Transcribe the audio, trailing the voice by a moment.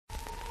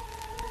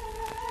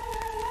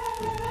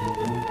You're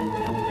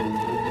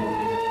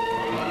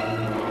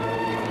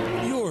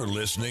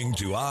listening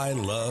to I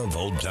Love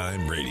Old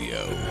Time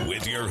Radio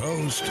with your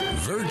host,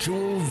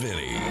 Virtual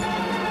Vinny.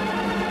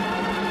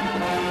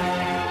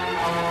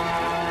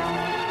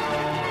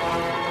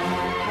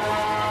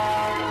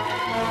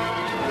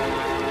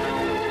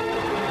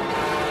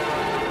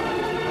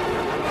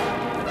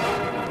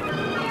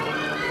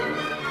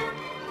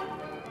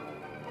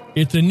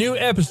 It's a new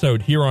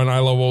episode here on I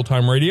Love Old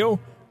Time Radio.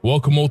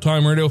 Welcome, Old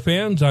Time Radio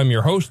fans. I'm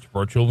your host,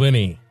 Virtual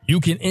Vinny. You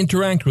can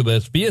interact with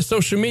us via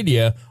social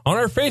media on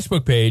our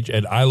Facebook page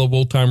at I Love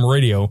Old Time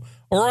Radio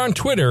or on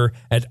Twitter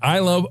at I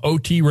Love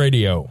OT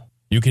Radio.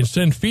 You can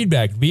send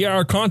feedback via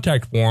our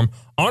contact form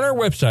on our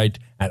website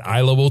at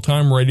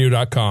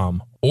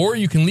iloveoldtimeradio.com, or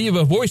you can leave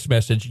a voice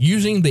message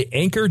using the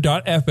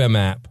Anchor.fm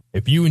app.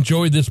 If you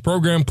enjoyed this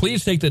program,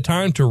 please take the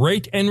time to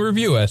rate and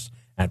review us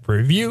at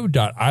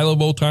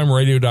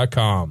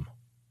review.iloveoldtimeradio.com.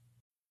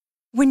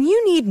 When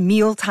you need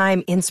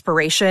mealtime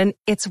inspiration,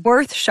 it's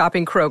worth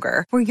shopping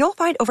Kroger, where you'll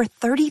find over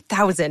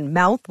 30,000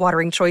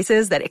 mouth-watering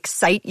choices that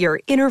excite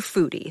your inner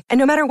foodie. And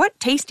no matter what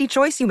tasty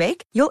choice you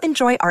make, you'll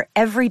enjoy our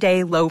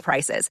everyday low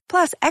prices,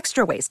 plus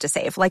extra ways to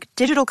save, like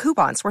digital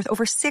coupons worth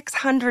over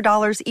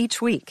 $600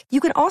 each week. You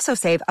can also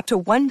save up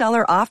to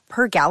 $1 off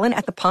per gallon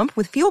at the pump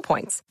with fuel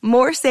points.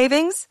 More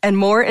savings and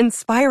more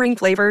inspiring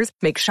flavors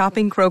make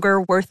shopping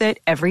Kroger worth it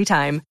every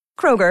time.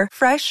 Kroger,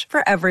 fresh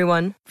for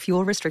everyone.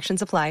 Fuel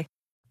restrictions apply.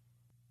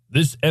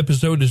 This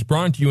episode is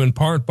brought to you in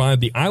part by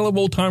the I Love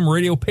Old Time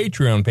Radio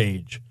Patreon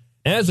page.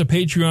 As a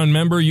Patreon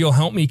member, you'll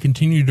help me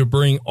continue to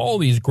bring all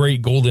these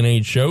great Golden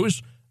Age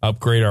shows,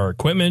 upgrade our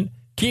equipment,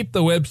 keep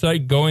the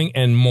website going,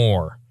 and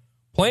more.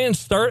 Plans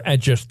start at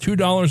just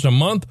 $2 a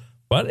month,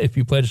 but if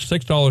you pledge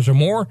 $6 or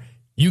more,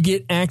 you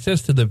get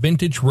access to the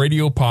Vintage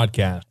Radio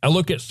Podcast. I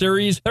look at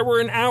series that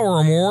were an hour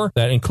or more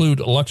that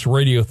include Lux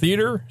Radio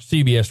Theater,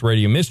 CBS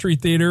Radio Mystery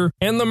Theater,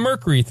 and the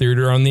Mercury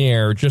Theater on the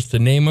Air, just to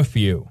name a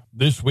few.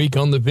 This week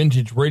on the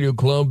Vintage Radio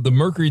Club, the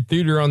Mercury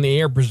Theater on the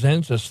Air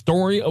presents a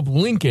story of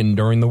Lincoln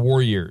during the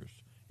war years.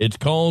 It's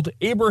called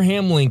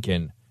Abraham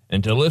Lincoln,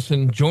 and to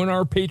listen, join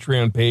our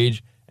Patreon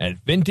page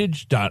at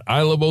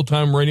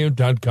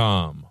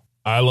vintage.iloveoldtimeradio.com.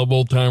 I Love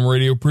Old Time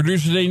Radio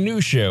produces a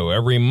new show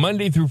every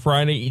Monday through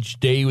Friday, each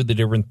day with a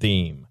different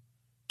theme.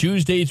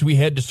 Tuesdays, we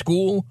head to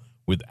school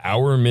with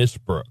Our Miss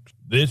Brooks.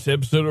 This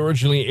episode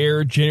originally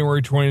aired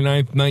January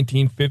 29th,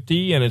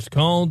 1950, and it's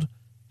called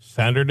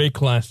Saturday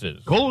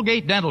Classes.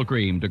 Colgate Dental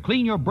Cream to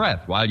clean your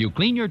breath while you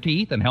clean your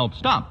teeth and help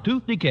stop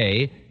tooth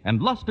decay,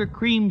 and Luster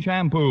Cream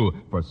Shampoo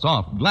for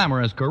soft,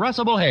 glamorous,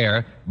 caressable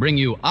hair bring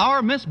you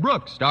Our Miss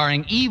Brooks,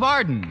 starring Eve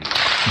Arden.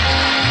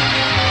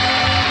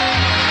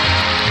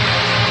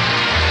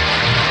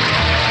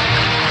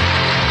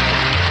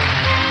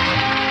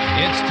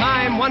 It's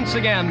time once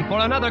again for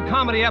another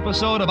comedy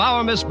episode of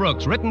Our Miss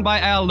Brooks, written by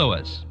Al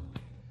Lewis.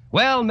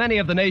 Well, many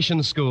of the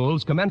nation's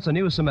schools commence a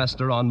new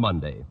semester on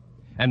Monday.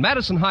 And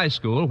Madison High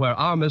School, where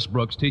Our Miss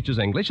Brooks teaches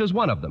English, is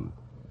one of them.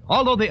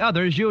 Although the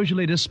others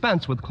usually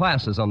dispense with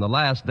classes on the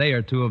last day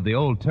or two of the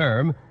old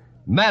term,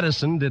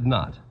 Madison did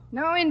not.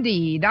 No,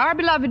 indeed. Our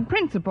beloved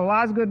principal,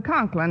 Osgood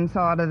Conklin,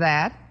 saw to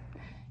that.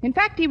 In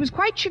fact, he was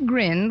quite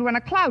chagrined when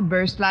a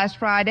cloudburst last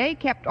Friday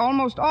kept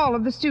almost all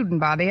of the student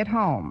body at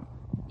home.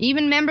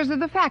 Even members of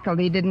the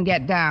faculty didn't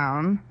get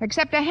down,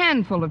 except a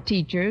handful of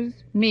teachers,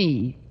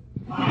 me.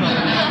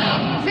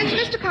 Since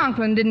Mr.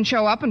 Conklin didn't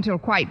show up until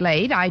quite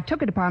late, I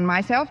took it upon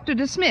myself to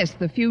dismiss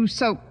the few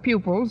soaked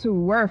pupils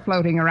who were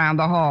floating around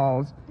the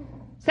halls.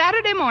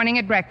 Saturday morning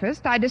at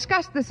breakfast, I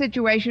discussed the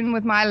situation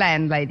with my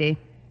landlady.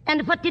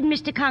 And what did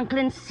Mr.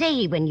 Conklin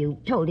say when you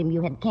told him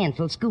you had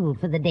canceled school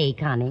for the day,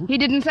 Connie? He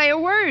didn't say a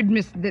word,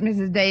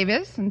 Mrs.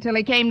 Davis, until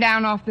he came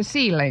down off the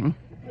ceiling.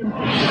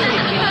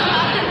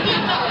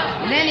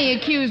 Then he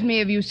accused me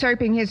of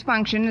usurping his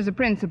function as a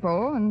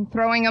principal and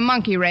throwing a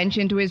monkey wrench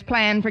into his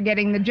plan for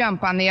getting the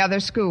jump on the other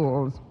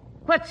schools.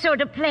 What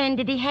sort of plan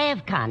did he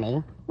have,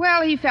 Connie?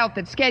 Well, he felt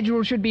that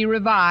schedules should be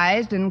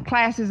revised and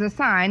classes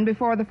assigned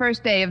before the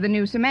first day of the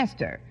new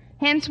semester.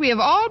 Hence, we have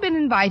all been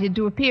invited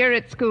to appear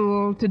at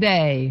school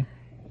today.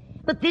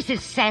 But this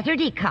is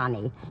Saturday,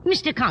 Connie.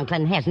 Mr.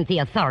 Conklin hasn't the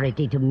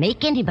authority to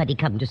make anybody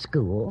come to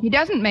school. He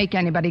doesn't make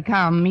anybody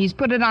come. He's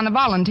put it on a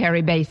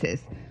voluntary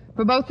basis.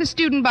 For both the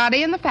student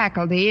body and the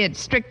faculty, it's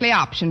strictly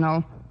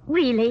optional.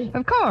 Really?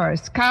 Of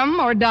course.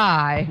 Come or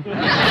die.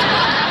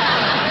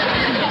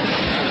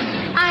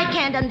 I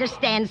can't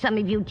understand some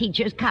of you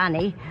teachers,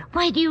 Connie.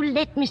 Why do you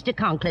let Mr.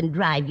 Conklin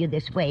drive you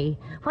this way?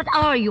 What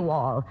are you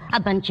all? A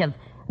bunch of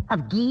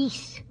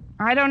geese?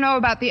 I don't know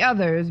about the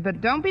others,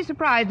 but don't be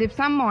surprised if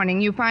some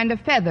morning you find a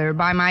feather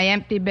by my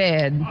empty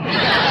bed.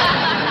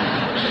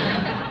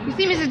 You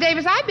see, Mrs.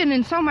 Davis, I've been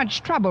in so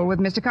much trouble with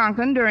Mr.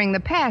 Conklin during the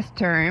past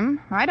term,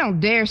 I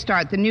don't dare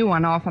start the new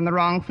one off on the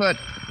wrong foot.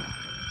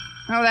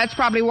 Oh, that's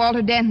probably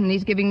Walter Denton.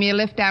 He's giving me a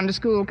lift down to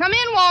school. Come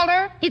in,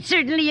 Walter. It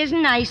certainly is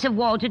nice of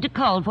Walter to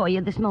call for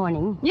you this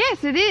morning.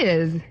 Yes, it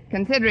is,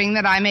 considering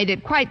that I made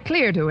it quite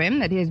clear to him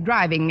that his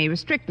driving me was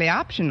strictly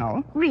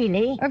optional.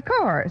 Really? Of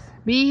course.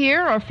 Be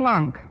here or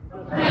flunk.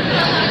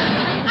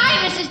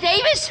 Hi, Mrs. Mrs.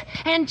 Davis,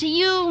 and to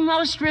you,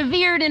 most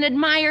revered and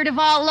admired of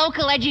all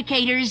local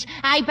educators,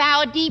 I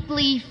bow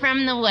deeply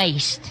from the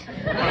waist.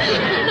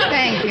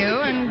 Thank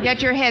you, and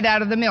get your head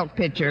out of the milk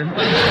pitcher.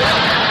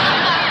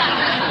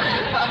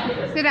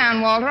 Sit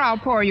down, Walter. I'll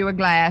pour you a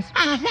glass.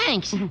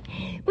 Thanks.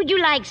 Would you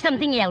like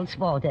something else,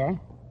 Walter?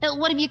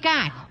 What have you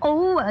got?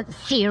 Oh,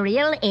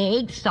 cereal,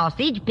 eggs,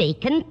 sausage,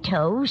 bacon,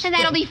 toast.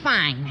 That'll be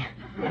fine.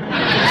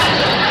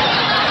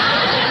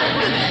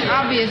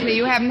 Obviously,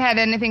 you haven't had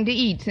anything to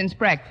eat since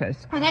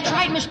breakfast. Oh, that's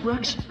right, Miss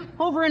Brooks.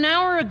 Over an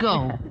hour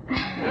ago.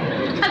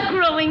 A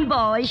growing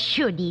boy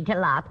should eat a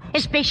lot,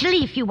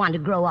 especially if you want to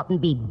grow up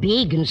and be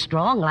big and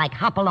strong like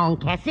Hopalong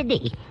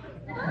Cassidy.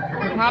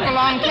 If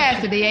Hopalong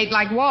Cassidy ate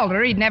like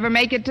Walter, he'd never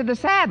make it to the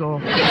saddle.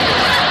 That's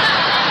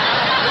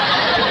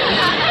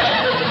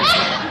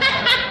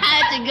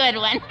a good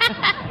one.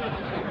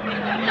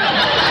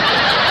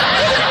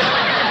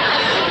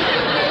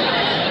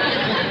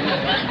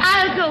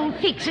 I'll go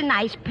fix a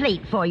nice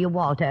plate for you,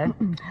 Walter.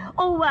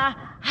 Oh,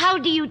 how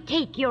do you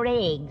take your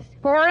eggs?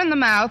 4 in the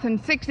mouth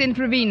and 6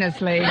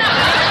 intravenously.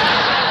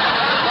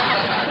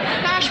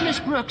 Gosh, Miss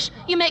Brooks,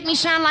 you make me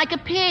sound like a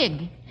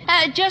pig.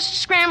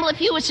 Just scramble a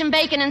few with some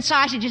bacon and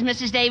sausages,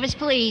 Mrs. Davis,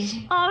 please.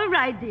 All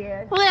right,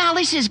 dear. Well,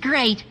 this is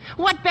great.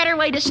 What better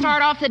way to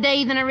start off the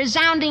day than a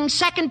resounding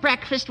second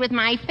breakfast with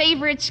my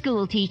favorite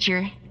school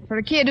teacher? For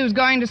a kid who's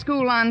going to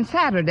school on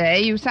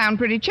Saturday, you sound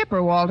pretty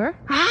chipper, Walter.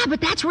 But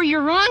that's where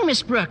you're wrong,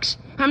 Miss Brooks.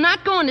 I'm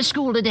not going to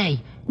school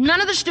today.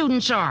 None of the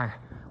students are.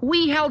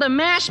 We held a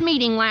mass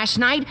meeting last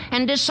night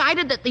and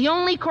decided that the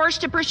only course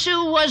to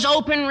pursue was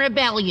open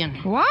rebellion.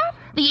 What?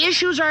 The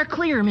issues are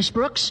clear, Miss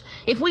Brooks.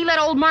 If we let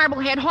old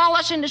Marblehead haul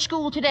us into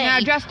school today... Now,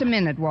 just a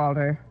minute,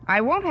 Walter.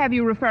 I won't have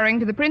you referring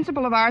to the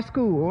principal of our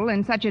school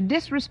in such a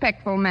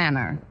disrespectful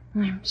manner.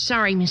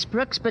 Sorry, Miss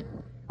Brooks, but...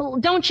 Well,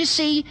 don't you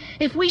see?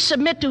 If we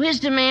submit to his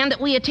demand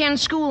that we attend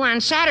school on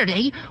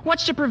Saturday,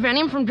 what's to prevent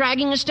him from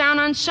dragging us down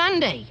on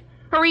Sunday?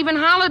 Or even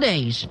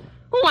holidays?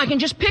 Oh, I can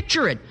just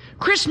picture it.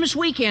 Christmas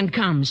weekend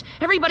comes.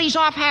 Everybody's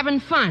off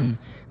having fun.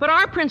 But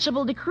our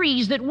principal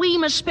decrees that we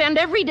must spend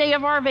every day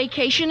of our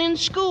vacation in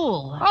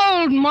school.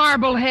 Old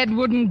Marblehead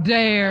wouldn't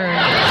dare.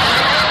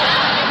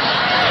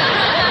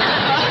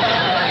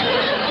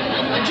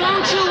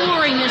 Don't you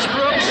worry, Miss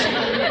Brooks.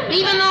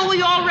 Even though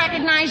we all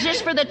recognize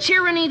this for the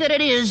tyranny that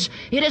it is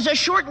a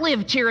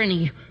short-lived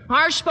tyranny.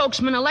 Our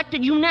spokesman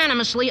elected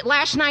unanimously at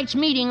last night's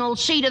meeting will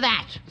see to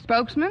that.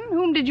 Spokesman?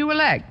 Whom did you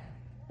elect?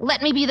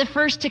 Let me be the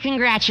first to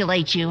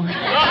congratulate you.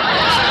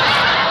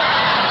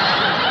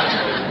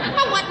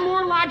 What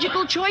more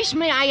logical choice,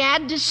 may I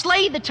add, to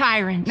slay the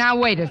tyrant? Now,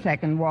 wait a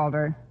second,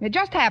 Walter. It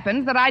just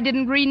happens that I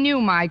didn't renew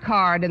my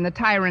card in the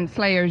Tyrant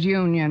Slayers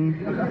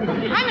Union.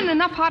 I'm in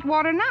enough hot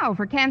water now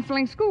for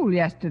canceling school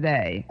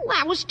yesterday. Well,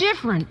 that was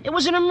different. It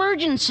was an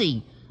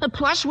emergency.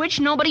 Plus which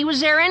nobody was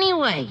there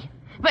anyway.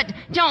 But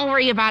don't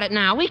worry about it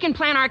now. We can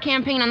plan our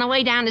campaign on the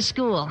way down to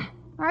school.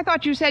 I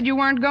thought you said you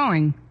weren't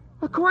going.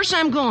 Of course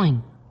I'm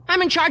going. I'm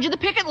in charge of the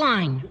picket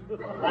line.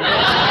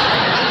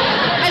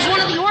 As one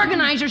of the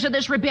organizers of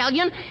this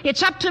rebellion,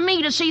 it's up to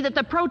me to see that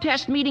the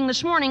protest meeting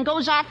this morning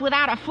goes off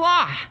without a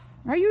flaw.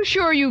 Are you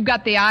sure you've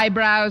got the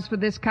eyebrows for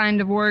this kind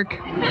of work? Oh,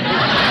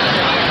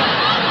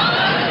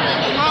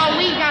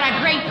 we've got a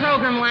great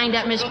program lined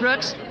up, Miss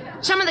Brooks.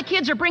 Some of the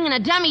kids are bringing a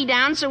dummy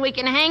down so we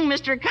can hang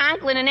Mr.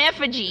 Conklin in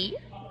effigy.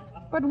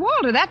 But,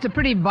 Walter, that's a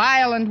pretty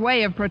violent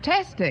way of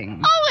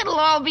protesting. Oh, it'll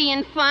all be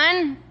in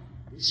fun.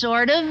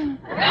 Sort of.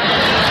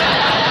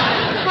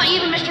 Well,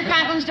 even Mr.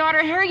 Conklin's daughter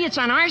Harriet's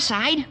on our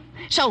side.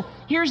 So,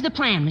 here's the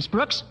plan, Miss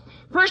Brooks.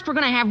 First, we're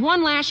going to have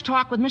one last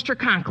talk with Mr.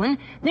 Conklin.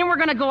 Then we're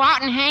going to go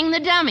out and hang the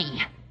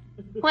dummy.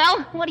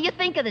 Well, what do you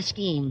think of the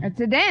scheme? It's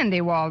a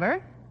dandy,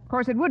 Walter. Of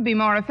course, it would be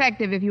more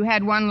effective if you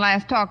had one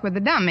last talk with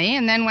the dummy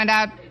and then went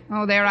out...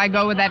 Oh, there I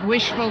go with that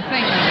wishful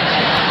thinking.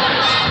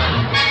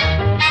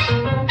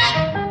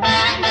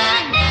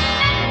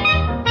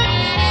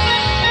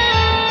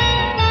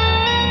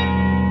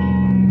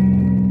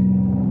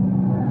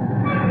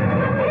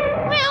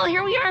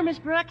 Miss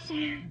Brooks.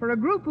 For a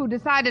group who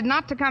decided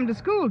not to come to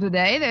school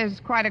today, there's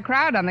quite a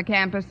crowd on the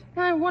campus.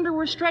 I wonder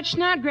where Stretch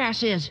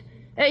Snodgrass is.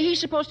 He's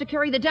supposed to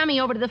carry the dummy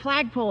over to the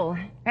flagpole.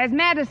 As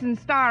Madison's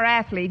star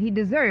athlete, he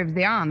deserves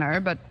the honor,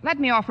 but let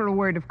me offer a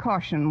word of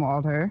caution,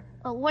 Walter.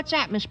 What's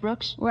that, Miss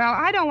Brooks? Well,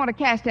 I don't want to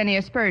cast any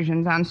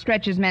aspersions on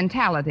Stretch's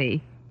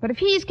mentality, but if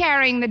he's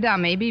carrying the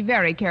dummy, be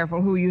very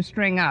careful who you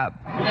string up.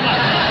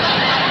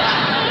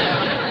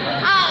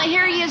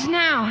 Here he is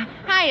now.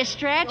 Hiya,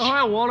 Stretch. Oh,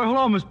 hi, Walter.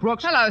 Hello, Miss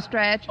Brooks. Hello,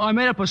 Stretch. I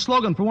made up a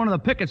slogan for one of the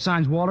picket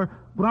signs, Walter,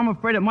 but I'm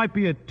afraid it might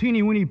be a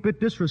teeny-weeny bit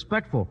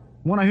disrespectful.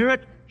 Want to hear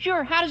it?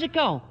 Sure. How does it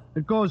go?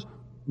 It goes,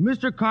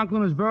 Mr.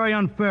 Conklin is very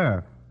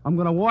unfair. I'm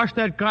going to wash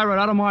that guy right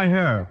out of my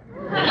hair.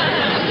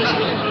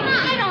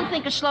 I don't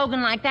think a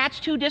slogan like that's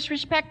too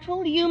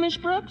disrespectful. Do you, Miss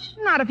Brooks?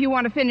 Not if you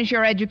want to finish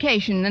your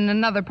education in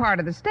another part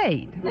of the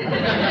state.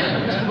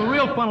 The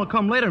real fun will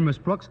come later, Miss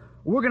Brooks.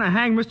 We're going to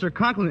hang Mr.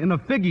 Conklin in a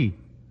figgy.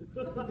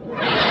 In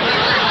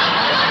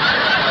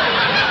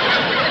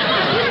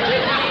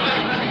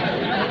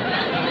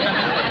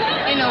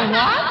a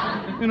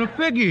what? In a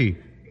figgy.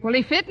 Will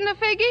he fit in a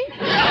figgy?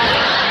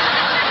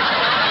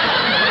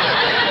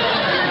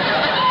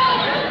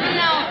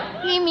 No,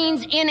 he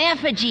means in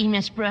effigy,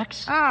 Miss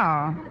Brooks. Oh,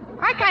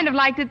 I kind of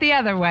liked it the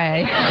other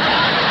way.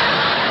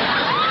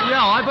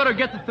 Yeah, I better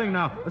get the thing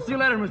now. I'll see you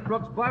later, Miss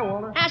Brooks. Bye,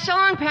 Walter. So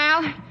long,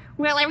 pal.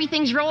 Well,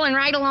 everything's rolling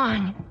right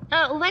along.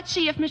 Let's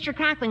see if Mr.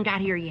 Conklin got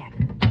here yet.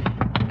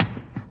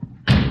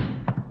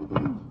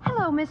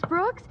 Hello, Miss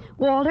Brooks.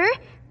 Walter?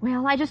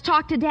 Well, I just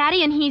talked to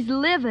Daddy, and he's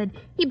livid.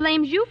 He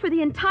blames you for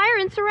the entire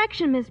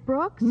insurrection, Miss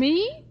Brooks.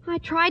 Me? I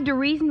tried to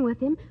reason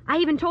with him. I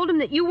even told him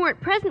that you weren't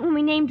present when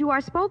we named you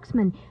our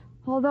spokesman,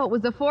 although it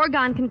was a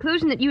foregone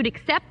conclusion that you'd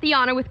accept the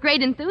honor with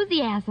great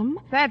enthusiasm.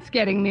 That's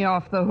getting me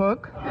off the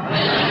hook.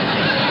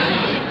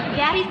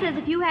 Daddy says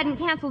if you hadn't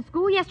canceled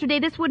school yesterday,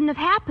 this wouldn't have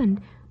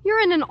happened.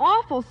 You're in an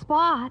awful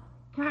spot.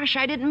 Gosh,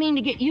 I didn't mean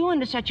to get you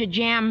into such a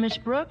jam, Miss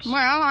Brooks.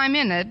 Well, I'm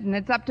in it, and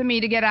it's up to me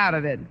to get out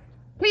of it.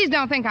 Please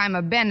don't think I'm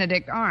a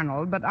Benedict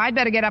Arnold, but I'd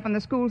better get up on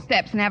the school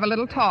steps and have a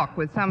little talk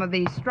with some of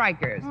these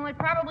strikers. Well, it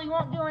probably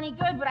won't do any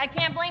good, but I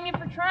can't blame you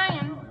for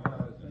trying.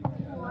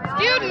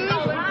 Students!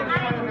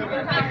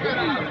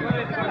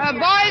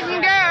 Boys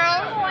and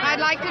girls,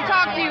 I'd like to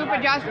talk to you for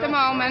just a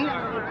moment.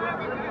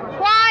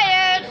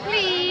 Quiet,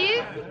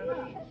 please.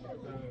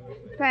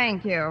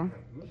 Thank you.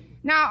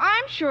 Now,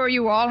 I'm sure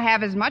you all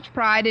have as much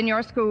pride in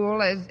your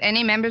school as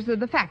any members of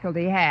the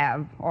faculty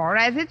have, or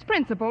as its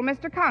principal,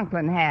 Mr.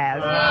 Conklin,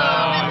 has.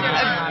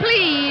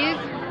 Please,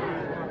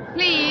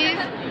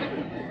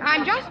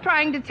 I'm just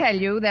trying to tell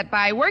you that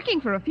by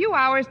working for a few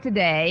hours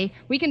today,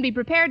 we can be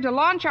prepared to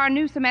launch our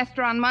new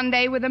semester on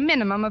Monday with a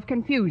minimum of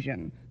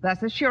confusion,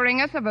 thus assuring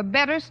us of a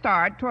better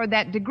start toward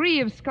that degree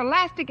of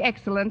scholastic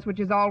excellence which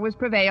has always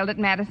prevailed at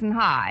Madison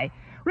High.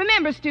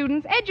 Remember,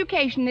 students,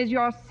 education is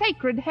your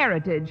sacred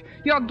heritage,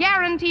 your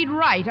guaranteed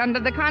right under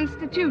the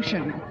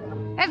Constitution,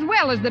 as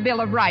well as the Bill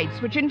of Rights,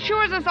 which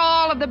ensures us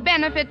all of the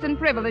benefits and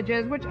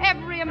privileges which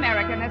every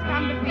American has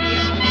come to feel.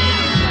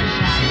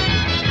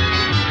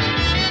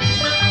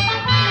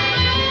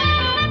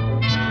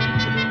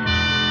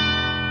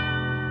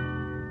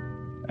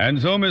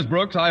 And so, Miss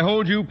Brooks, I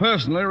hold you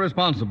personally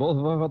responsible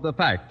for the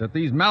fact that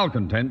these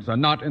malcontents are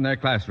not in their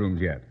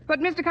classrooms yet. But,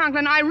 Mr.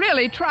 Conklin, I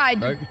really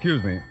tried to...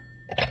 Excuse me.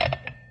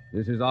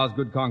 This is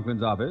Osgood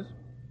Conklin's office.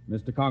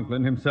 Mr.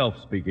 Conklin himself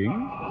speaking.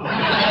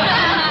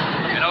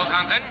 Hello,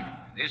 Conklin.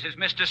 This is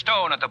Mr.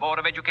 Stone at the Board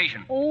of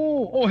Education.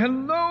 Oh,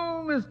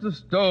 hello, Mr.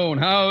 Stone.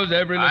 How's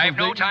every little I've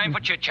no thing? time for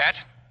chit-chat.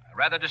 A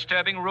rather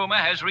disturbing rumor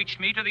has reached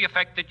me to the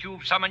effect that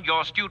you've summoned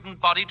your student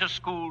body to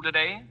school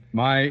today.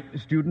 My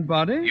student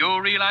body?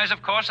 You realize,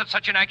 of course, that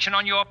such an action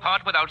on your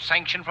part without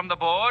sanction from the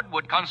board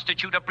would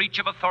constitute a breach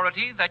of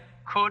authority that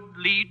could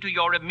lead to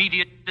your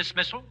immediate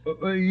dismissal?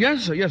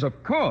 Yes, sir. Yes,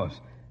 of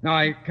course. Now,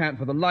 I can't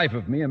for the life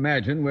of me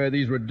imagine where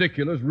these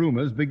ridiculous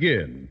rumors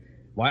begin.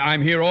 Why,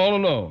 I'm here all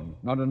alone.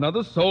 Not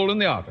another soul in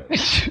the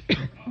office.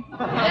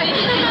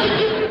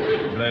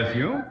 Bless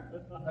you.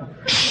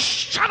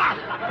 Shut up!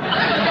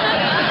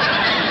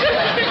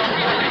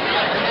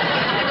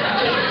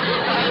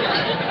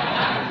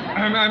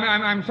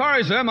 I'm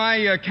sorry, sir.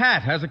 My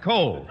cat has a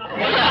cold.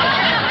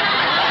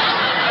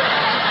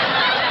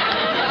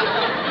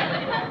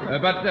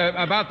 But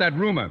about that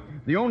rumor,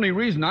 the only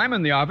reason I'm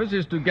in the office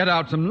is to get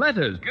out some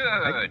letters.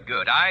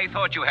 Good. I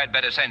thought you had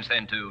better sense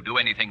than to do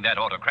anything that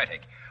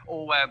autocratic.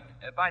 Oh,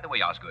 by the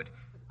way, Osgood,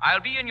 I'll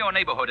be in your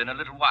neighborhood in a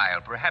little while.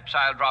 Perhaps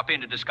I'll drop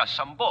in to discuss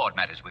some board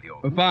matters with you.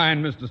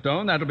 Fine, Mr.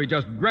 Stone. That'll be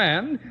just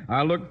grand.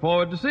 I'll look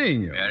forward to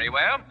seeing you. Very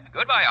well.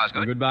 Goodbye,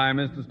 Osgood. Goodbye,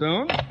 Mr.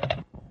 Stone.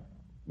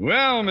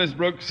 Well, Miss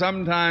Brooks,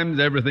 sometimes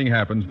everything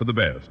happens for the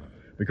best.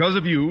 Because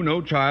of you,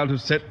 no child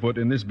has set foot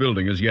in this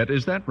building as yet.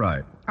 Is that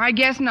right? I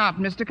guess not,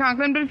 Mr.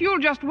 Conklin, but if you'll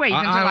just wait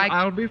until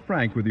I'll be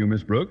frank with you,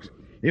 Miss Brooks.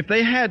 If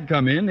they had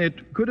come in,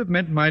 it could have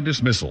meant my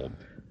dismissal.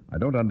 I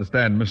don't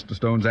understand Mr.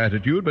 Stone's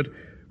attitude, but,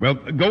 well,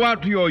 go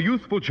out to your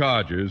youthful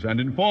charges and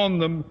inform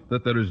them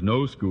that there is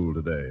no school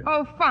today.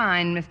 Oh,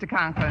 fine, Mr.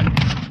 Conklin.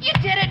 You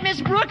did it,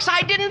 Miss Brooks.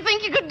 I didn't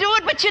think you could do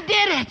it, but you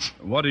did it.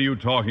 What are you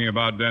talking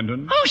about,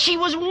 Denton? Oh, she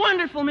was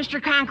wonderful,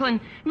 Mr.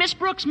 Conklin. Miss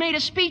Brooks made a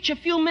speech a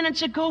few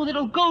minutes ago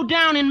that'll go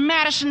down in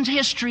Madison's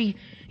history.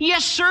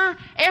 Yes, sir.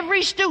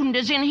 Every student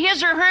is in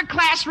his or her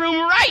classroom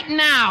right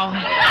now.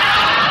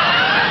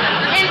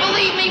 And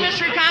believe me,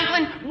 Mr.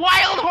 Conklin,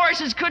 wild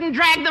horses couldn't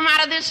drag them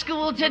out of this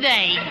school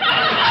today.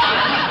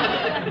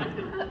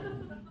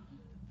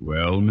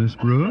 Well, Miss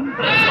Brooks?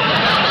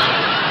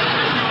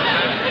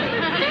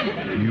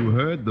 You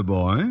heard the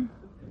boy.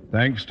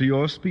 Thanks to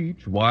your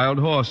speech, wild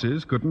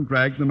horses couldn't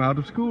drag them out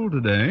of school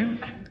today.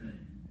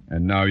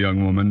 And now,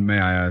 young woman, may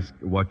I ask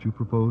what you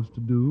propose to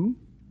do?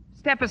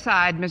 Step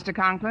aside, Mr.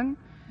 Conklin.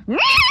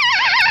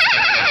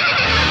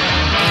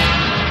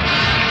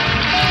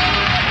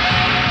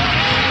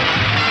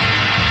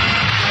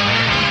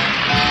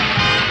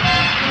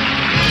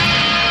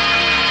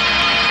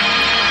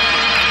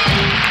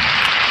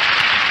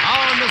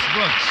 Our Miss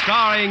Brooks,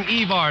 starring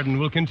Eve Arden,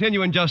 will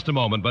continue in just a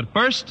moment. But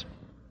first,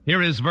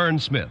 here is Vern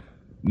Smith.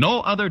 No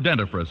other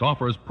dentifrice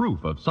offers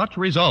proof of such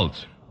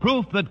results.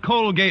 Proof that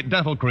Colgate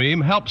Dental Cream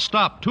helps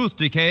stop tooth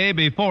decay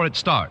before it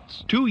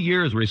starts. 2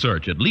 years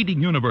research at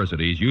leading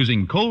universities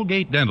using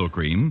Colgate Dental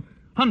Cream,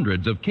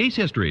 hundreds of case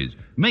histories,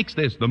 makes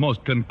this the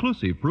most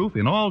conclusive proof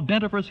in all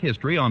dentifrice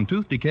history on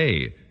tooth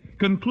decay.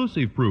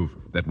 Conclusive proof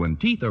that when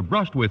teeth are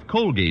brushed with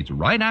Colgate's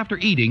right after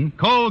eating,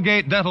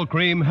 Colgate Dental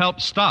Cream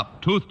helps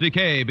stop tooth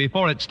decay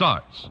before it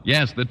starts.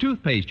 yes, the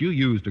toothpaste you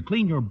use to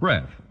clean your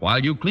breath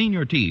while you clean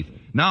your teeth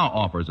now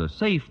offers a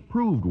safe,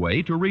 proved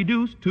way to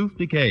reduce tooth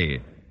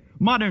decay.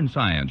 Modern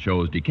science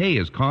shows decay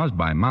is caused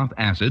by mouth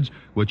acids,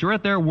 which are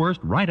at their worst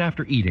right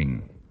after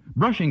eating.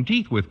 Brushing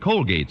teeth with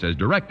Colgate's as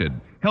directed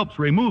helps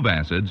remove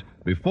acids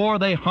before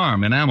they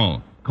harm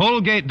enamel.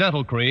 Colgate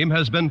Dental Cream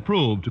has been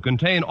proved to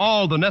contain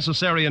all the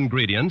necessary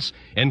ingredients,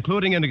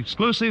 including an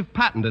exclusive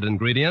patented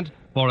ingredient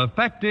for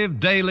effective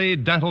daily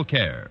dental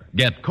care.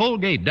 Get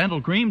Colgate Dental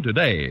Cream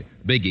today.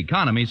 Big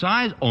economy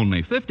size,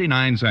 only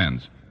 59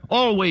 cents.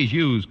 Always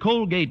use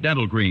Colgate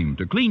Dental Cream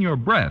to clean your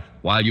breath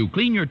while you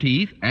clean your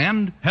teeth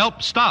and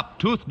help stop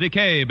tooth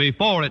decay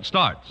before it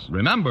starts.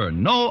 remember,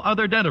 no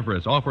other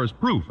dentifrice offers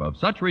proof of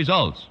such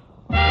results.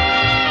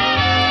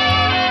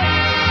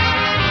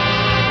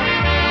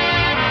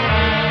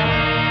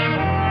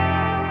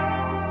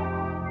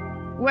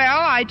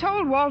 Well, I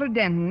told Walter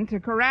Denton to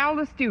corral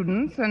the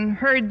students and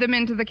herd them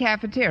into the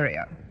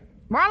cafeteria.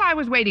 While I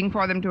was waiting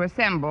for them to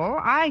assemble,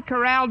 I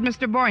corralled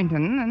Mr.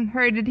 Boynton and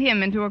herded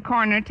him into a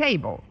corner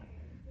table.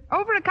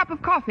 Over a cup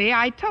of coffee,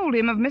 I told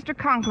him of Mr.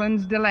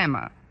 Conklin's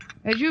dilemma.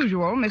 As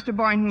usual, Mr.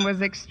 Boynton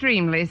was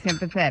extremely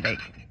sympathetic.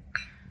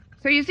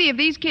 So you see, if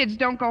these kids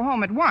don't go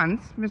home at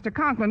once, Mr.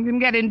 Conklin can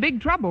get in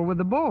big trouble with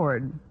the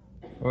board.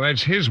 Well,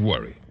 that's his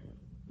worry.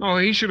 Oh,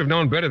 he should have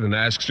known better than to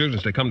ask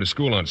students to come to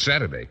school on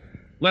Saturday,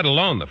 let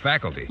alone the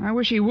faculty. I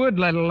wish he would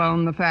let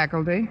alone the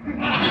faculty.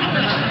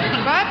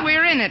 But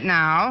we're in it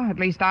now. At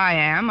least I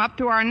am. Up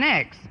to our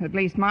necks. At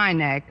least my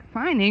neck.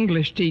 Fine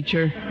English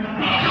teacher.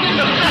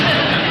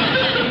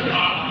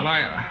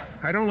 Well,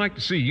 I don't like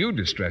to see you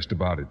distressed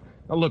about it.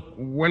 Now, look,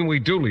 when we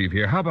do leave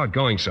here, how about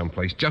going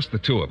someplace, just the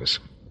two of us?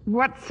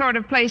 What sort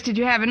of place did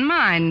you have in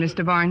mind,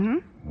 Mr.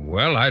 Boynton?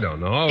 Well, I don't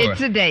know.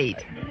 It's a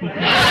date.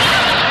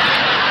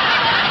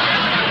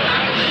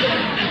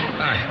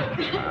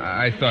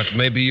 I thought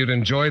maybe you'd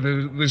enjoy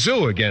the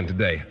zoo again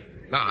today.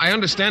 Now, I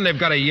understand they've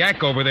got a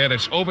yak over there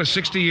that's over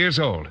 60 years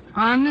old.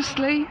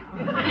 Honestly?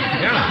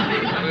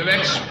 Yeah,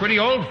 that's pretty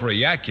old for a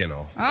yak, you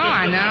know. Oh,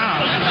 I know.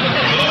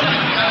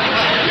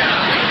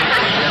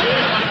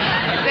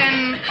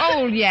 Then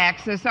old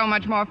yaks are so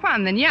much more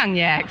fun than young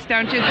yaks,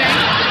 don't you think?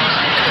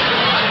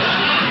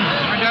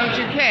 Or don't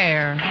you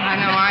care? I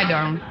know I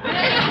don't.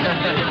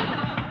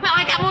 Well,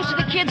 I got most of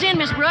the kids in,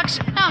 Miss Brooks.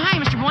 Oh, hi,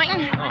 Mr.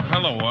 Boynton. Oh,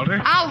 hello,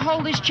 Walter. I'll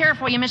hold this chair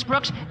for you, Miss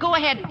Brooks. Go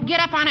ahead, get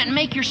up on it and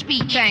make your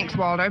speech. Thanks,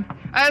 Walter.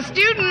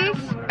 Students,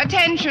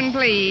 attention,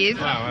 please.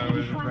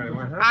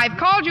 I've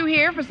called you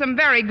here for some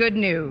very good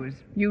news.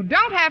 You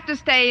don't have to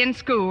stay in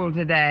school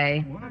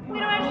today.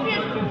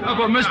 Oh,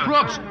 but Miss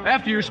Brooks,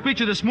 after your speech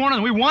of this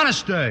morning, we want to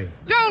stay.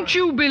 Don't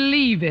you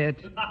believe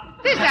it?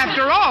 This,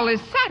 after all,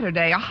 is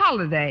Saturday, a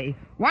holiday.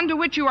 One to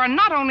which you are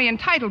not only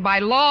entitled by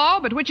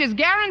law, but which is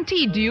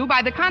guaranteed to you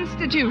by the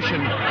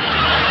Constitution,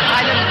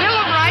 by the Bill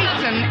of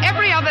Rights and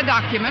every other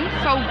document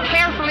so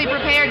carefully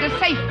prepared to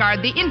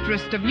safeguard the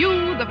interest of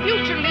you, the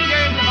future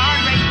leaders of our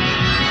great nation.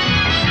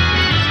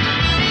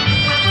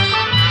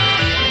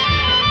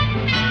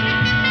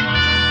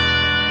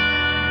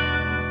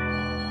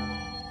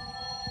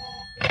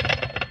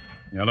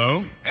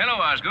 Hello? Hello,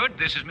 Osgood.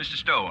 This is Mr.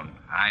 Stone.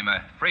 I'm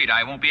afraid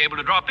I won't be able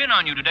to drop in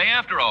on you today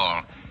after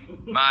all.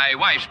 My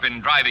wife's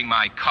been driving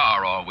my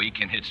car all week,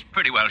 and it's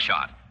pretty well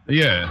shot.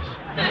 Yes.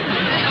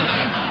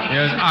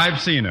 Yes, I've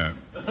seen her.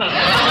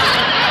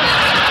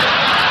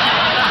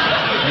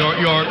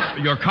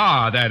 Your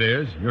car, that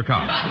is. Your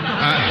car.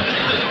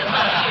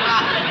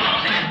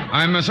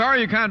 I'm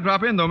sorry you can't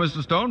drop in, though,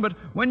 Mr. Stone, but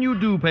when you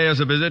do pay us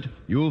a visit,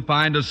 you'll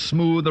find as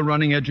smooth a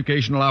running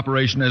educational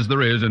operation as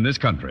there is in this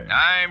country.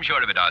 I'm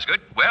sure of it, Osgood.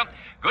 Well,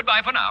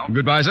 goodbye for now.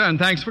 Goodbye, sir, and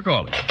thanks for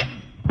calling.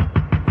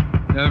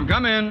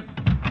 Come in.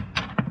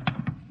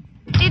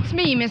 It's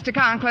me, Mr.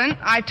 Conklin.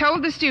 I've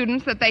told the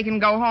students that they can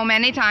go home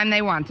any time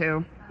they want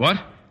to. What?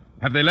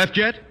 Have they left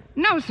yet?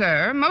 No,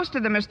 sir. Most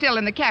of them are still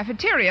in the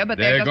cafeteria, but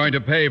They're going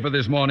to pay for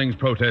this morning's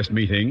protest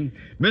meeting.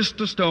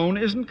 Mr. Stone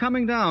isn't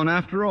coming down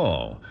after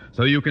all.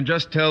 So you can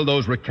just tell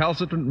those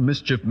recalcitrant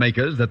mischief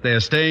makers that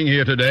they're staying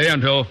here today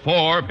until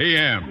 4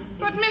 p.m.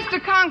 But,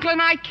 Mr. Conklin,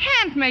 I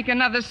can't make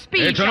another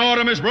speech. It's an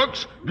order, Miss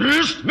Brooks.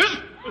 Dismiss.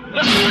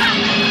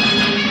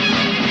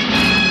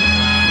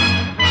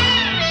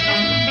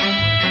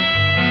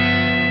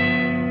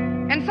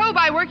 And so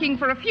by working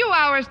for a few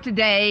hours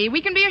today,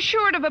 we can be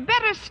assured of a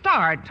better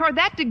start toward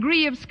that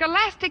degree of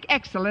scholastic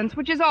excellence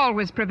which has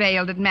always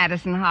prevailed at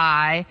Madison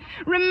High.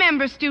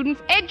 Remember,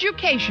 students,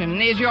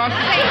 education is your sacred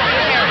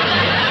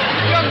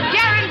heritage, your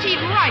guaranteed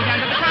right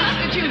under the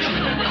Constitution,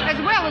 as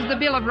well as the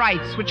Bill of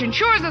Rights, which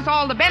ensures us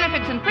all the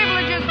benefits and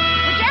privileges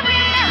which every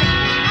American...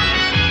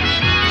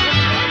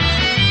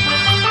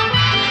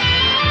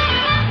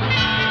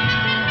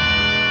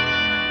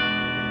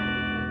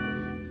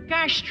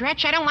 Gosh,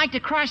 Stretch, I don't like to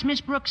cross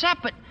Miss Brooks up,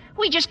 but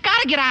we just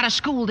gotta get out of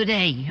school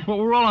today. But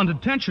we're all on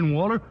detention,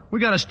 Walter. We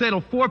gotta stay till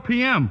 4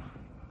 p.m.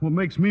 What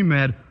makes me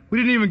mad, we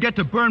didn't even get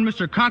to burn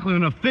Mr. Conklin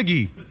in a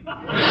figgy. Yeah,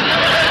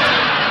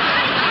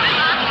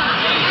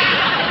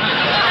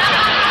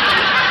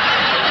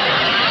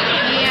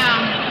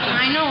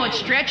 I know it's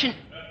stretching.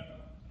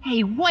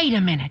 Hey, wait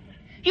a minute.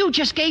 You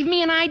just gave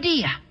me an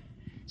idea.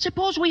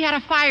 Suppose we had a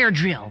fire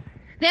drill.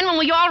 Then when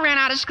we all ran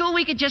out of school,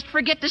 we could just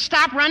forget to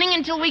stop running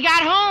until we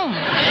got home.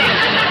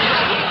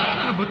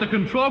 Yeah, but the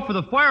control for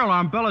the fire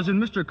alarm bell is in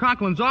Mr.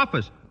 Conklin's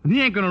office, and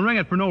he ain't gonna ring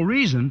it for no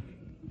reason.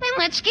 Then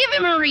let's give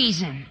him a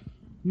reason.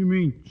 You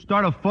mean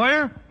start a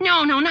fire?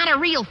 No, not a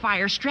real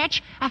fire,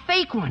 Stretch. A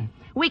fake one.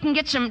 We can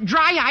get some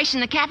dry ice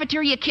in the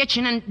cafeteria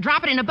kitchen and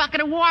drop it in a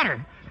bucket of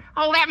water.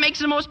 Oh, that makes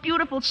the most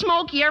beautiful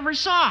smoke you ever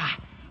saw.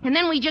 And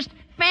then we just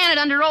fan it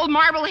under old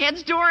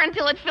Marblehead's door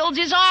until it fills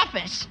his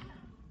office.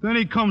 Then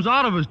he comes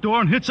out of his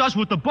door and hits us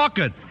with the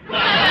bucket. No,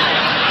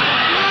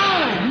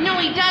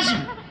 he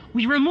doesn't.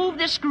 We remove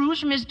the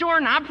screws from his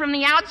doorknob from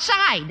the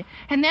outside.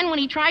 And then when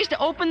he tries to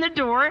open the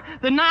door,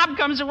 the knob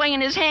comes away in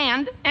his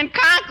hand, and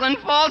Conklin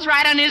falls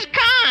right on his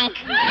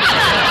conch.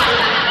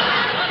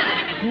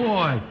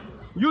 Boy,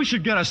 you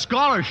should get a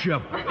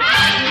scholarship.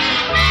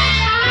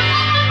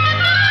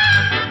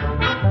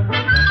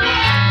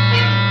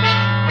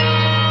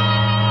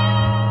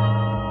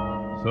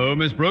 So,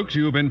 Miss Brooks,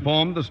 you've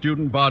informed the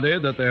student body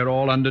that they're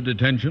all under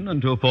detention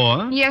until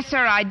 4? Yes,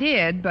 sir, I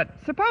did. But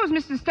suppose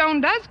Mr.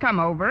 Stone does come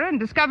over and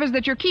discovers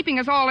that you're keeping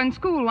us all in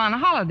school on a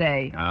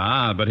holiday.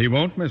 Ah, but he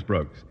won't, Miss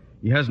Brooks.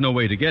 He has no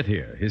way to get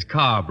here. His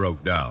car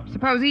broke down.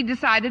 Suppose he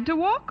decided to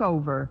walk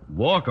over.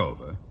 Walk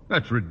over?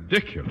 That's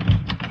ridiculous.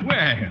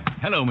 Well,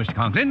 hello, Mr.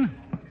 Conklin.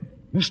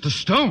 Mr.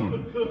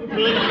 Stone.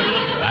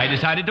 I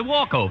decided to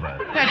walk over.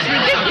 That's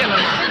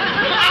ridiculous.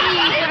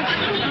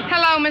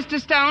 Hello, Mr.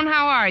 Stone.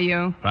 How are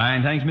you?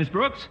 Fine, thanks, Miss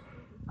Brooks.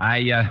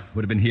 I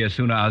would have been here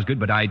sooner, Osgood,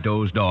 but I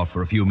dozed off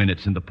for a few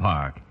minutes in the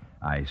park.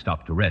 I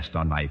stopped to rest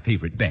on my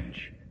favorite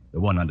bench, the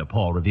one under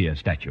Paul Revere's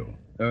statue.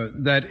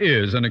 That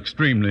is an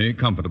extremely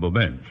comfortable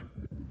bench.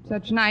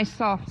 Such nice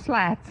soft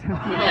slats.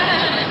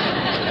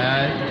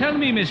 Tell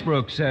me, Miss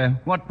Brooks,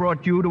 what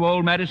brought you to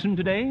Old Madison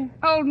today?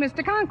 Old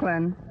Mr.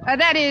 Conklin.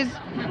 That is,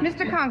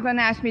 Mr. Conklin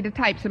asked me to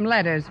type some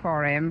letters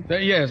for him.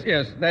 Yes,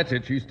 that's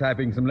it. She's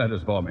typing some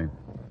letters for me.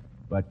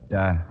 But,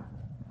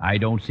 I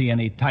don't see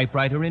any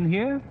typewriter in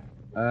here.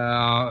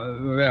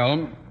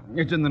 Well,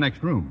 it's in the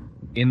next room.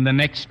 In the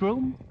next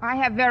room? I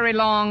have very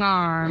long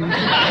arms.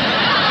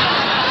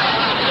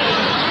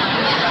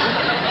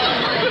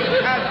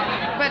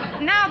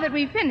 But now that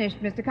we've finished,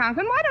 Mr.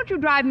 Conklin, why don't you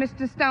drive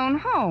Mr. Stone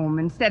home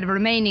instead of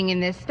remaining in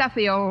this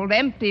stuffy old,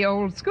 empty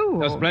old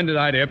school? A splendid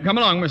idea. Come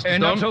along, Mr. Stone.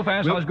 Not so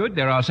fast, Osgood.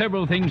 There are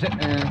several things that...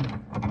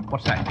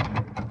 what's that?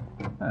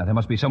 There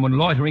must be someone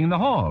loitering in the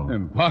hall.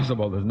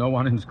 Impossible. There's no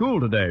one in school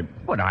today.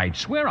 But I'd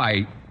swear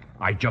I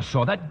just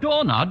saw that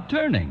doorknob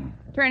turning.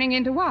 Turning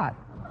into what?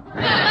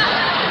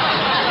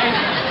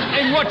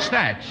 And what's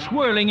that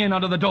swirling in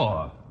under the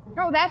door?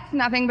 Oh, that's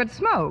nothing but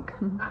smoke.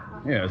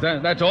 Yes,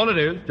 that's all it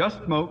is.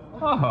 Just smoke.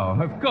 Oh,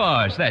 of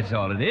course. That's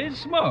all it is.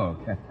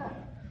 Smoke.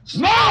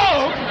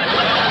 Smoke!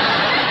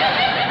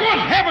 Good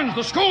heavens,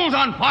 the school's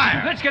on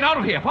fire. Let's get out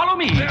of here. Follow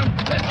me.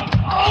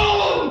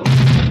 Oh!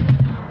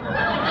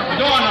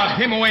 The doorknob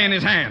came away in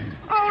his hand.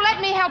 Oh, let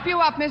me help you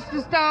up,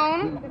 Mr.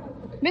 Stone.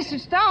 Mr.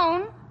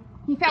 Stone?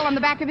 He fell on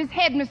the back of his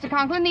head, Mr.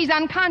 Conklin. He's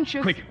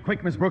unconscious.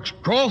 Quick, Miss Brooks.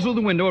 Crawl through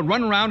the window and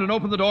run around and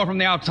open the door from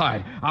the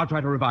outside. I'll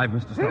try to revive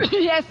Mr. Stone.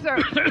 Yes,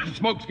 sir.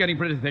 Smoke's getting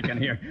pretty thick in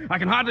here. I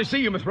can hardly see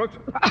you, Miss Brooks.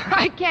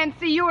 I can't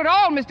see you at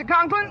all, Mr.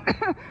 Conklin.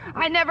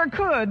 I never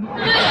could.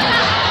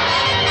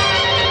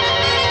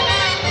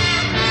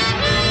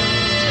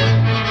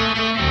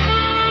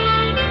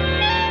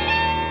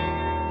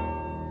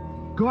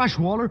 Gosh,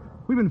 Walter,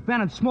 we've been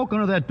fanning smoke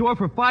under that door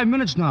for 5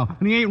 minutes now,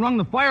 and he ain't rung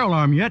the fire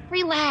alarm yet.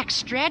 Relax,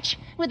 Stretch.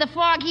 With the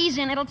fog he's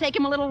in, it'll take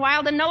him a little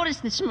while to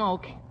notice the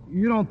smoke.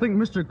 You don't think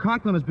Mr.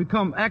 Conklin has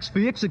become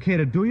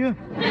asphyxiated, do you?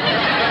 No,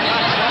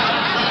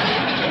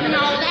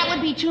 that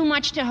would be too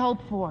much to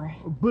hope for.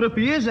 But if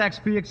he is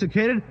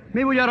asphyxiated,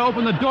 maybe we ought to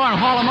open the door and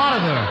haul him out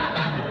of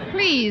there.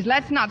 Please,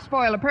 let's not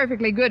spoil a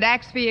perfectly good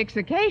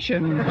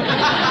asphyxiation.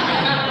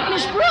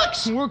 Miss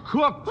Brooks! We're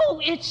cooked. Oh,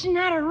 it's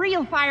not a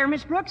real fire,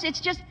 Miss Brooks. It's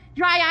just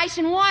dry ice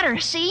and water,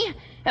 see?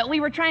 We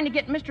were trying to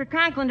get Mr.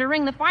 Conklin to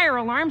ring the fire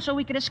alarm so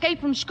we could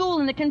escape from school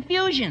in the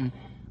confusion.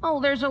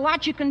 Oh, there's a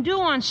lot you can do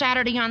on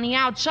Saturday on the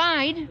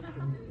outside.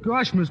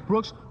 Gosh, Miss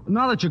Brooks,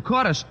 now that you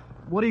caught us,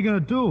 what are you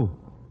going to do?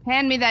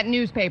 Hand me that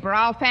newspaper.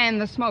 I'll fan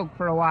the smoke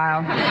for a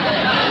while.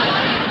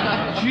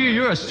 Gee,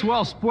 you're a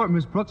swell sport,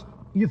 Miss Brooks.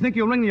 You think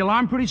you'll ring the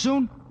alarm pretty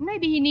soon?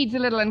 Maybe he needs a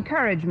little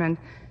encouragement.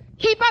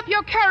 Keep up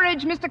your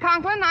courage, Mr.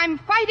 Conklin. I'm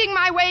fighting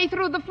my way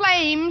through the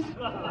flames. You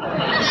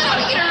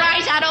gonna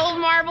rise out, old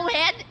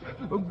Marblehead?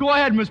 Go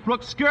ahead, Miss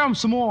Brooks. Scare him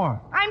some more.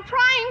 I'm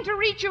trying to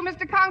reach you,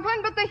 Mr.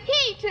 Conklin, but the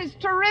heat is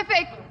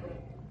terrific.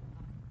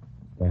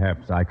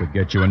 Perhaps I could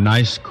get you a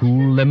nice,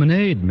 cool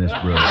lemonade, Miss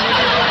Brooks.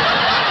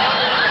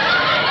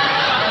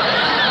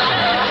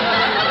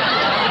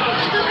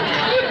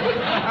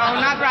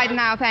 right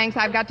now, thanks.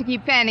 I've got to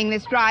keep fanning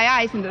this dry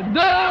ice and...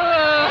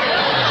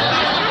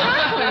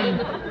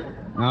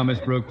 Now, Miss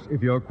Brooks,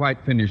 if you're quite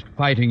finished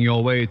fighting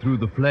your way through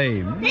the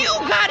flames... You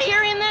got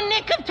here in the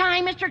nick of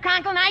time, Mr.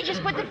 Conklin. I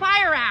just put the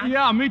fire out.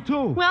 Yeah, me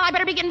too. Well, I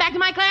better be getting back to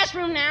my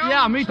classroom now.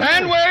 Yeah, me too.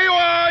 Stand where you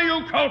are,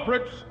 you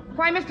culprits!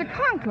 Why, Mr.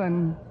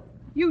 Conklin,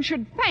 you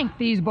should thank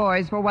these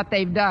boys for what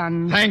they've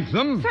done. Thank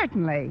them?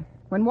 Certainly.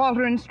 When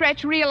Walter and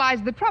Stretch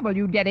realized the trouble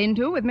you'd get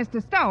into with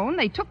Mr. Stone,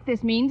 they took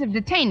this means of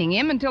detaining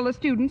him until the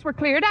students were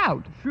cleared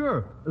out.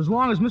 Sure. As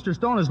long as Mr.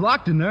 Stone is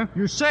locked in there,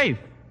 you're safe.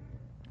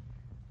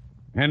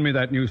 Hand me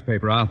that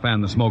newspaper. I'll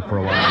fan the smoke for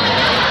a while.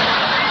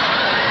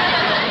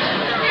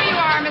 Here you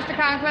are, Mr.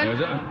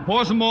 Conklin.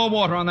 Pour some more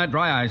water on that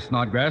dry ice,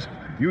 Snodgrass.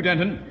 You,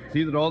 Denton,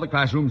 see that all the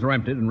classrooms are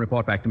emptied and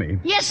report back to me.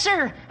 Yes,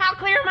 sir. I'll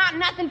clear them out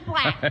nothing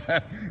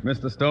flat.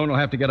 Mr. Stone will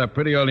have to get up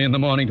pretty early in the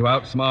morning to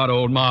outsmart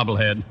old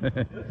Marblehead.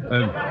 Osgood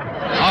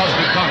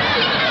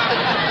Conklin.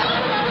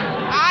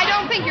 I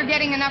don't think you're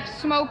getting enough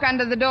smoke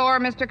under the door,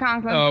 Mr.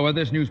 Conklin. Oh, well,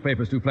 this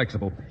newspaper's too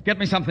flexible. Get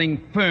me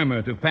something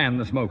firmer to fan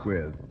the smoke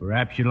with.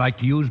 Perhaps you'd like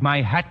to use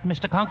my hat,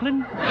 Mr.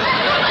 Conklin?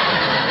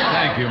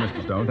 Thank you,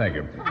 Mr. Stone, thank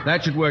you.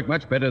 That should work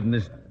much better than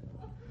this...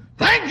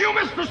 Thank you,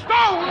 Mr.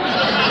 Stone!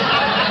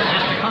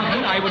 Mr.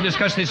 Conklin, I will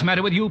discuss this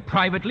matter with you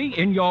privately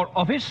in your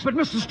office. But,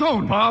 Mr.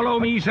 Stone... Follow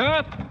me,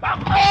 sir.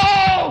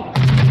 Oh!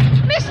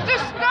 Mr.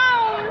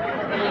 Stone!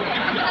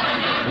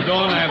 The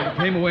door lamp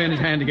came away in his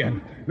hand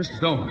again. Mr.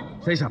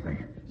 Stone, say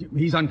something.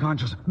 He's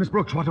unconscious. Miss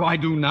Brooks, what do I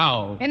do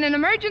now? In an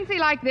emergency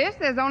like this,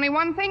 there's only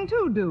one thing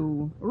to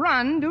do.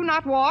 Run, do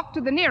not walk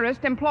to the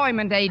nearest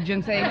employment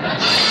agency.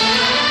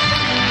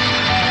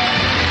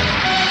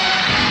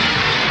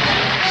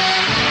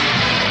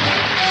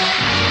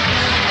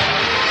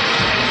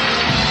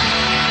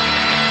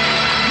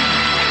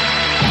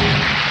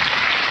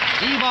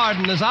 Eve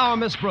Arden as our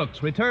Miss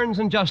Brooks returns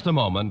in just a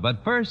moment,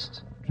 but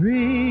first...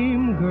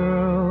 Dream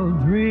girl,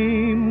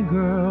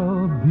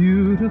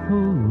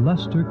 beautiful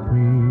luster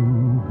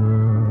cream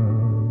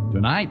girl.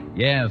 Tonight,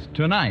 yes,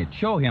 tonight,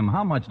 show him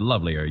how much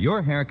lovelier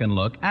your hair can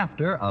look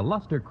after a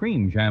Luster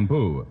Cream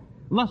shampoo.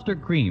 Luster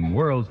Cream,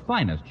 world's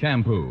finest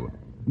shampoo.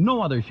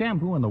 No other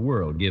shampoo in the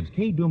world gives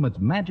Kay Daumit's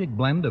magic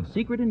blend of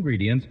secret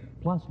ingredients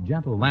plus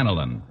gentle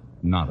lanolin.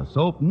 Not a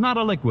soap, not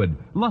a liquid.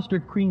 Luster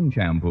Cream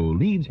shampoo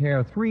leaves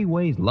hair 3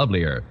 ways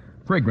lovelier.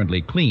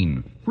 Fragrantly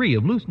clean, free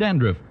of loose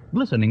dandruff,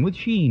 glistening with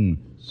sheen,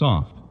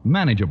 soft,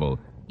 manageable.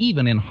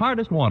 Even in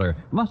hardest water,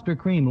 Luster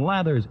Cream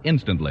lathers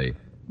instantly.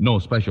 No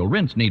special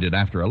rinse needed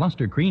after a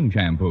Luster Cream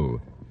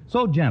shampoo.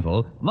 So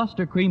gentle,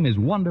 Luster Cream is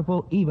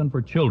wonderful even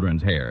for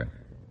children's hair.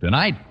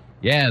 Tonight,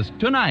 yes,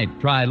 tonight,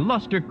 try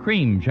Luster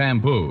Cream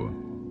shampoo.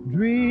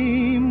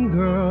 Dream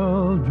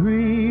girl,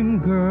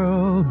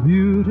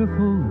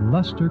 beautiful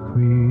luster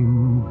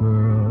cream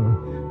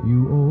girl.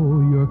 You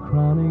owe your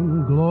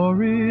crowning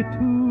glory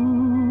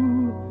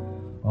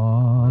to a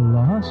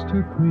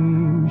Luster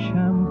Cream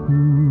shampoo.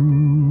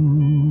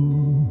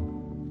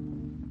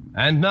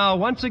 And now,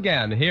 once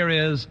again, here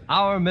is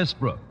our Miss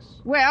Brooks.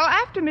 Well,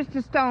 after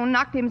Mr. Stone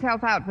knocked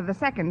himself out for the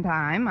second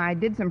time, I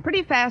did some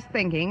pretty fast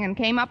thinking and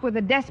came up with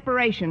a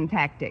desperation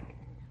tactic.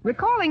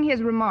 Recalling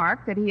his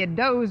remark that he had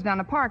dozed on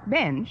a park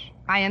bench,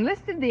 I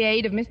enlisted the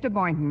aid of Mr.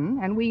 Boynton,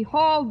 and we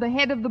hauled the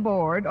head of the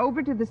board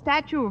over to the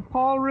statue of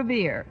Paul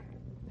Revere.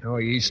 Oh,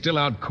 he's still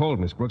out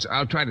cold, Miss Brooks.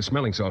 I'll try the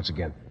smelling salts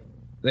again.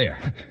 There.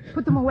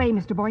 Put them away,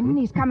 Mr. Boynton.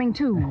 He's coming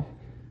to.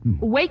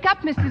 Wake up,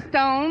 Mr.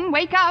 Stone.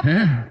 Wake up.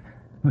 Huh?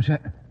 What's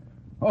that?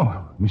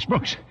 Oh, Miss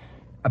Brooks.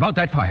 About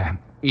that fire.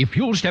 If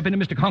you'll step into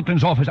Mr.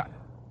 Conklin's office...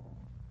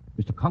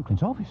 Mr.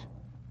 Conklin's office?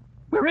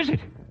 Where is it?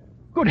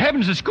 Good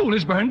heavens, the school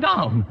is burned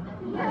down.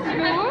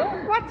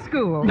 School? What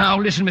school? Now,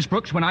 listen, Miss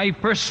Brooks. When I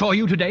first saw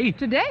you today...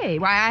 Today?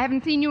 Why, I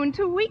haven't seen you in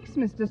 2 weeks,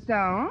 Mr.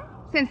 Stone.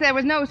 Since there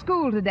was no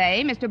school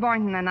today, Mr.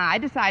 Boynton and I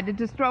decided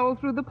to stroll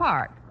through the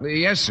park.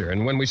 Yes, sir.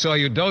 And when we saw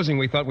you dozing,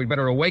 we thought we'd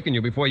better awaken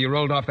you before you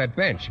rolled off that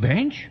bench.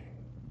 Bench?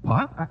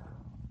 What?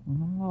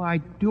 Oh, I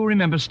do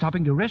remember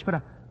stopping to rest,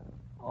 but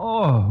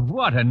oh,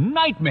 what a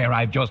nightmare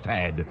I've just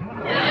had.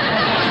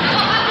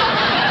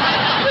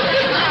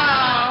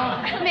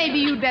 Maybe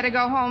you'd better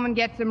go home and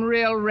get some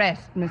real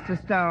rest, Mr.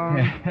 Stone.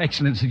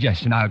 Excellent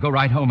suggestion. I'll go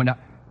right home and...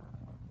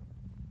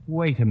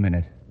 Wait a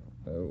minute.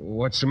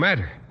 What's the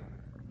matter?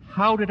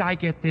 How did I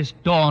get this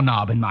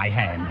doorknob in my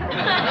hand?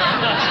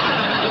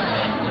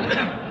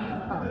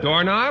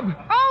 Doorknob?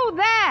 Oh,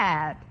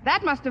 that.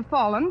 That must have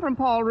fallen from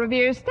Paul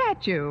Revere's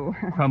statue.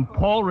 From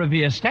Paul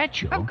Revere's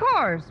statue? Of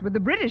course. With the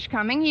British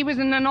coming, he was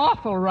in an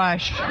awful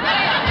rush.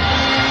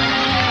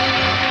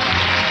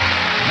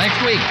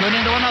 Next week, tune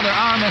into another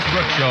Our Miss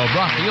Brooks show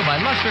brought to you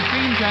by Luster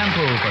Cream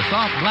Shampoo for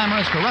soft,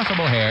 glamorous,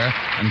 caressable hair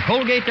and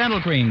Colgate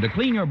Dental Cream to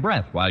clean your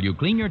breath while you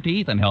clean your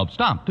teeth and help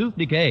stop tooth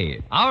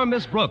decay. Our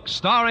Miss Brooks,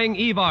 starring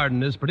Eve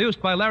Arden, is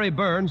produced by Larry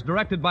Burns,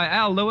 directed by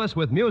Al Lewis,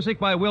 with music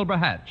by Wilbur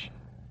Hatch.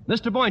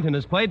 Mr. Boynton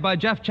is played by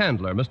Jeff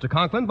Chandler, Mr.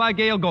 Conklin by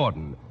Gail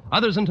Gordon.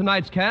 Others in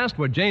tonight's cast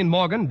were Jane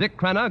Morgan, Dick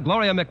Crenna,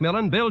 Gloria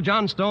McMillan, Bill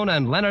Johnstone,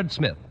 and Leonard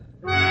Smith.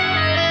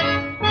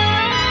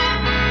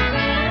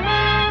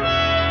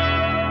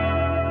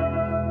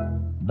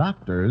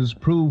 Doctors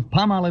prove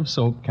Palmolive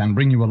soap can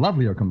bring you a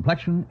lovelier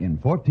complexion in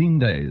 14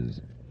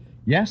 days.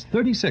 Yes,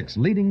 36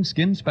 leading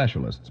skin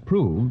specialists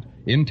proved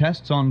in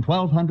tests on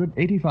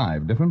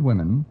 1,285 different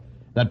women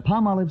that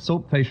Palmolive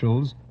soap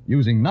facials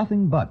using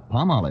nothing but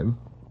Palmolive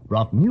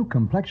brought new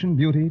complexion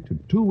beauty to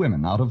 2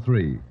 women out of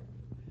 3.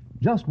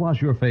 Just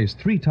wash your face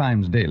 3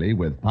 times daily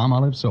with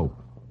Palmolive soap.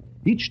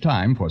 Each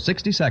time for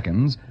 60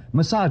 seconds,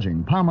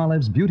 massaging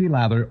Palmolive's beauty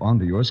lather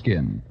onto your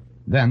skin.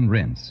 Then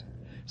rinse.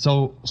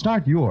 So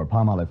start your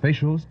Palmolive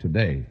facials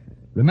today.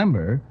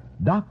 Remember,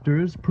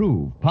 doctors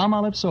prove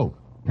Palmolive soap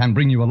can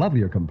bring you a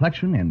lovelier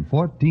complexion in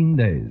 14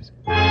 days.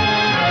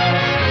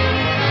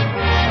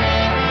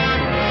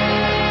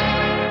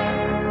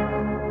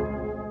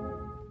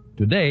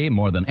 Today,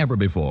 more than ever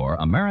before,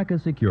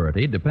 America's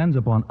security depends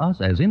upon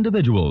us as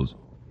individuals.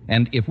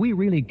 And if we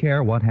really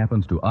care what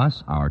happens to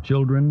us, our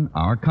children,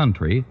 our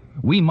country,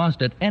 we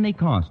must at any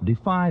cost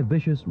defy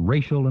vicious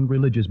racial and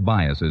religious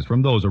biases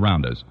from those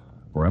around us.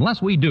 For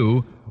unless we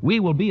do, we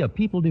will be a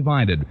people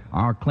divided,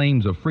 our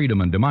claims of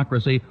freedom and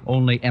democracy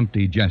only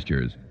empty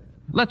gestures.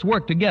 Let's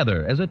work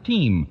together as a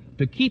team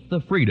to keep the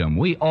freedom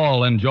we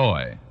all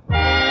enjoy.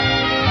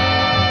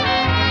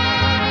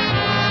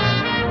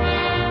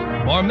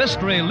 For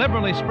mystery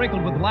liberally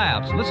sprinkled with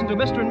laughs, listen to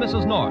Mr. and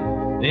Mrs. North,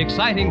 the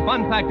exciting,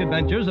 fun-packed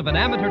adventures of an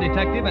amateur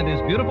detective and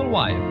his beautiful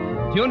wife.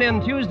 Tune in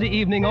Tuesday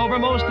evening over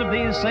most of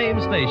these same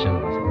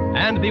stations.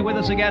 And be with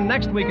us again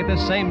next week at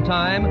this same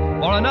time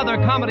for another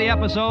comedy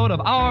episode of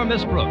Our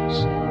Miss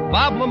Brooks.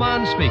 Bob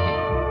Lamont speaking.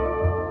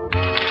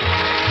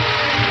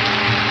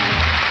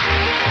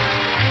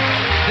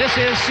 This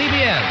is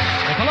CBS,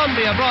 the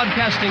Columbia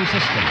Broadcasting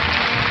System.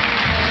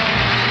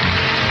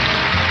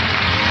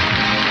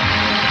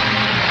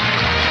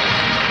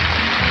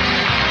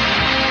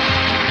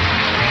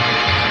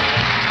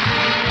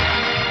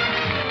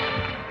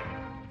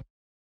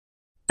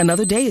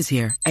 Another day is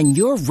here, and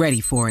you're ready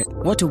for it.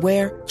 What to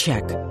wear?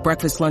 Check.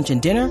 Breakfast, lunch, and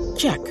dinner?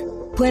 Check.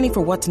 Planning for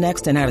what's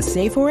next and how to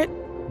save for it?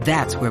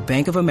 That's where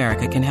Bank of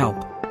America can help.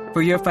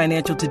 For your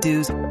financial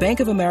to-dos, Bank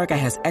of America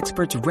has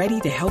experts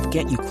ready to help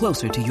get you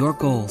closer to your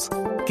goals.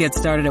 Get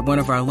started at one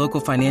of our local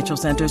financial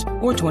centers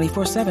or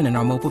 24/7 in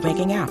our mobile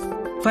banking app.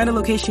 Find a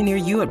location near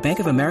you at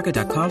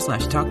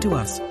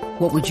bankofamerica.com/talktous.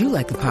 What would you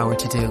like the power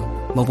to do?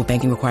 Mobile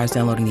banking requires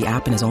downloading the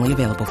app and is only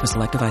available for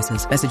select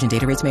devices. Message and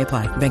data rates may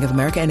apply. Bank of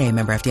America N.A.,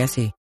 member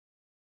FDIC.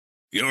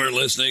 You're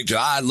listening to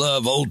I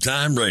Love Old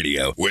Time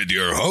Radio with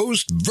your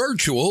host,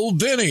 Virtual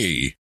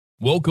Vinny.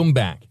 Welcome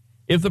back.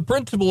 If the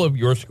principal of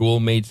your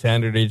school made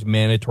Saturdays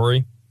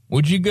mandatory,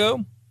 would you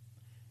go?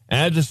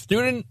 As a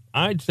student,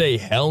 I'd say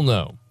hell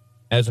no.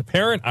 As a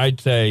parent, I'd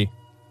say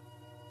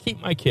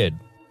keep my kid.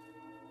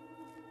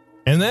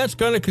 And that's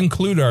going to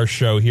conclude our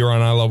show here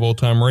on I Love Old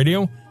Time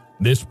Radio.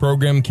 This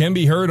program can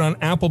be heard on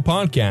Apple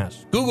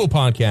Podcasts, Google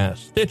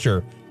Podcasts,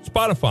 Stitcher,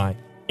 Spotify,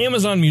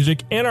 Amazon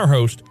Music, and our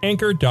host,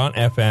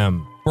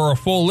 Anchor.fm. For a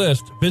full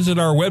list, visit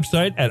our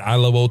website at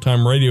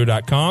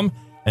iloveoldtimeradio.com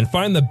and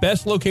find the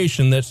best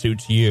location that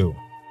suits you.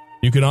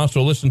 You can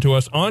also listen to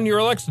us on your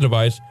Alexa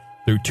device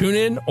through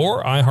TuneIn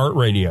or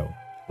iHeartRadio.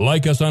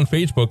 Like us on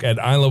Facebook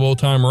at I Love Old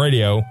Time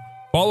Radio.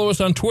 Follow us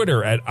on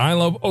Twitter at I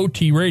Love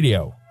OT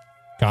Radio.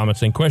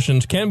 Comments and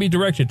questions can be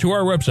directed to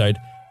our website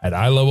at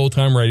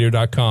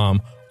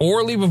iloveoldtimeradio.com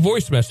or leave a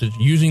voice message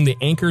using the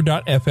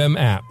Anchor.fm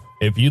app.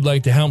 If you'd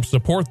like to help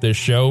support this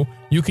show,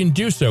 you can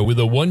do so with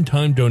a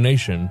one-time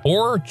donation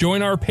or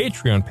join our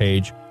Patreon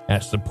page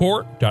at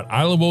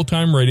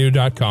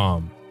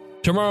support.iloveoldtimeradio.com.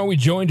 Tomorrow we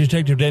join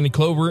Detective Danny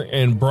Clover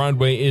and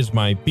Broadway is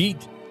My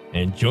Beat,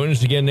 and join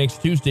us again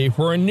next Tuesday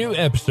for a new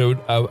episode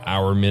of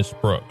Our Miss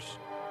Brooks.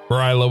 For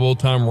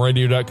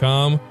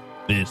iloveoldtimeradio.com,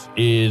 this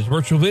is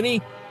Virtual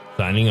Vinny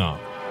signing off.